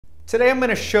Today I'm going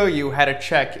to show you how to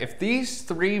check if these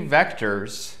three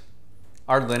vectors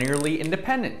are linearly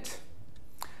independent.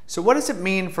 So what does it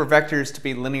mean for vectors to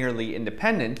be linearly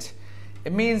independent?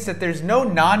 It means that there's no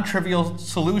non-trivial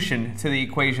solution to the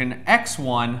equation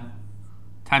x1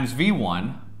 times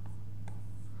v1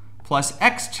 plus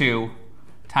x2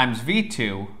 times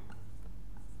v2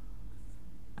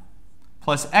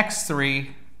 plus x3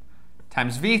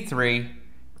 times v3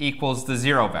 equals the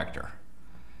zero vector.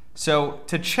 So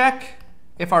to check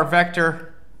if our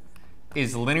vector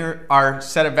is linear, our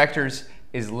set of vectors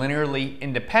is linearly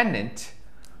independent,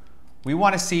 we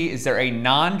want to see, is there a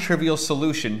non-trivial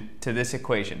solution to this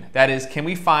equation? That is, can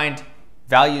we find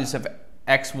values of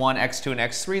x1, x2, and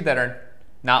x3 that are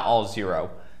not all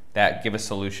zero that give a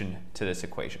solution to this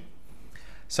equation?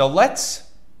 So let's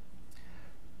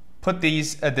put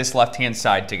these this left-hand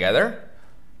side together.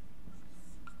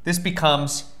 This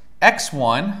becomes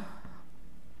x1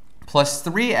 plus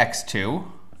 3x2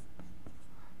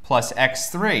 plus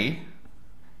x3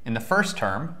 in the first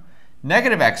term,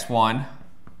 negative x1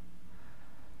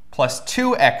 plus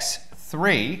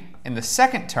 2x3 in the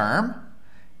second term,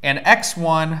 and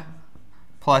x1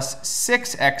 plus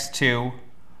 6x2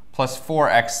 plus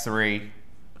 4x3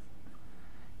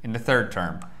 in the third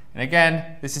term. And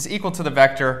again, this is equal to the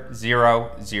vector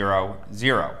 0, 0,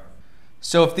 0.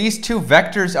 So if these two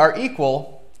vectors are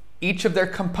equal, each of their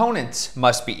components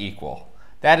must be equal.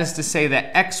 That is to say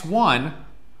that x1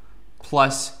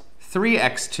 plus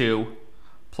 3x2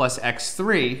 plus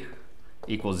x3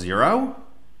 equals 0.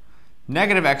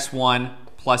 Negative x1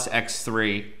 plus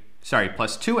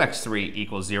plus 2x3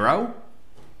 equals 0.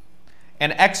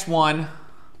 And x1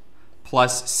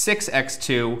 plus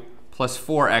 6x2 plus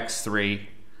 4x3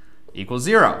 equals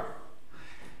 0.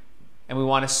 And we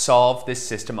want to solve this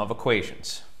system of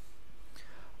equations.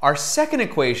 Our second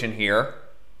equation here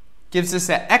gives us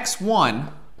that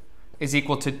x1 is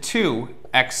equal to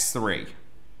 2x3.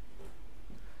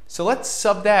 So let's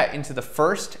sub that into the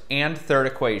first and third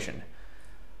equation.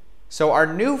 So our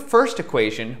new first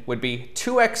equation would be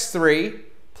 2x3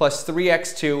 plus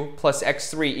 3x2 plus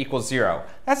x3 equals 0.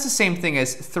 That's the same thing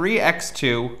as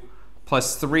 3x2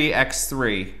 plus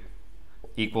 3x3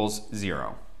 equals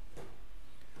 0.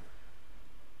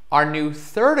 Our new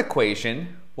third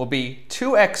equation will be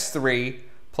 2x3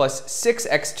 plus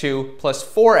 6x2 plus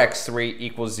 4x3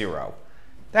 equals 0.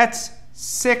 That's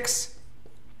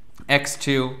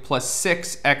 6x2 plus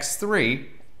 6x3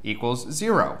 equals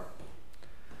 0.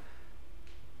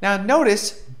 Now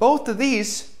notice both of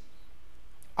these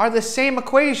are the same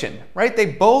equation, right? They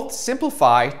both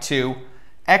simplify to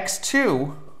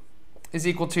x2 is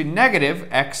equal to negative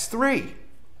x3.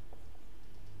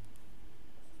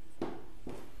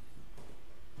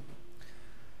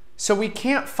 So we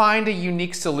can't find a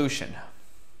unique solution.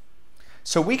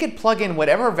 So we could plug in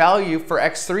whatever value for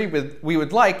x3 we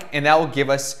would like, and that will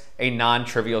give us a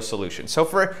non-trivial solution. So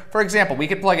for example, we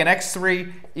could plug in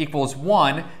x3 equals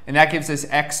 1, and that gives us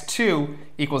x2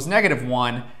 equals negative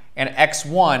 1, and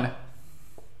x1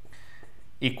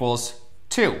 equals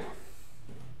 2.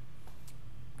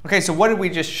 Okay, so what did we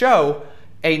just show?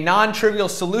 A non-trivial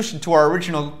solution to our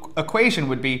original equation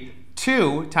would be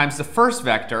 2 times the first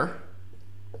vector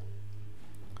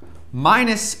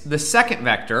minus the second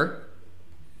vector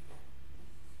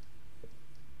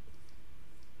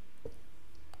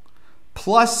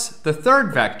plus the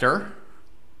third vector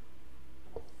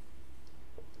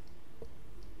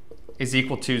is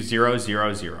equal to 0,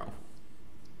 0, 0.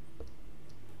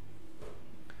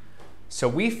 So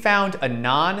we found a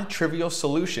non-trivial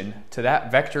solution to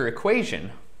that vector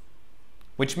equation,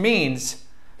 which means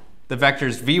the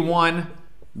vectors v1,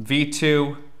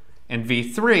 v2, and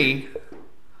v3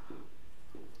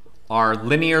 are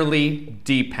linearly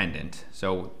dependent.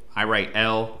 So I write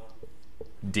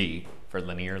LD for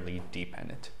linearly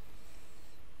dependent.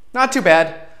 Not too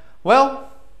bad.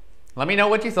 Well, let me know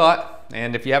what you thought,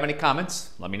 and if you have any comments,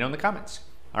 let me know in the comments.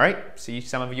 All right, see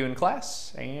some of you in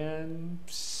class, and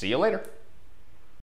see you later.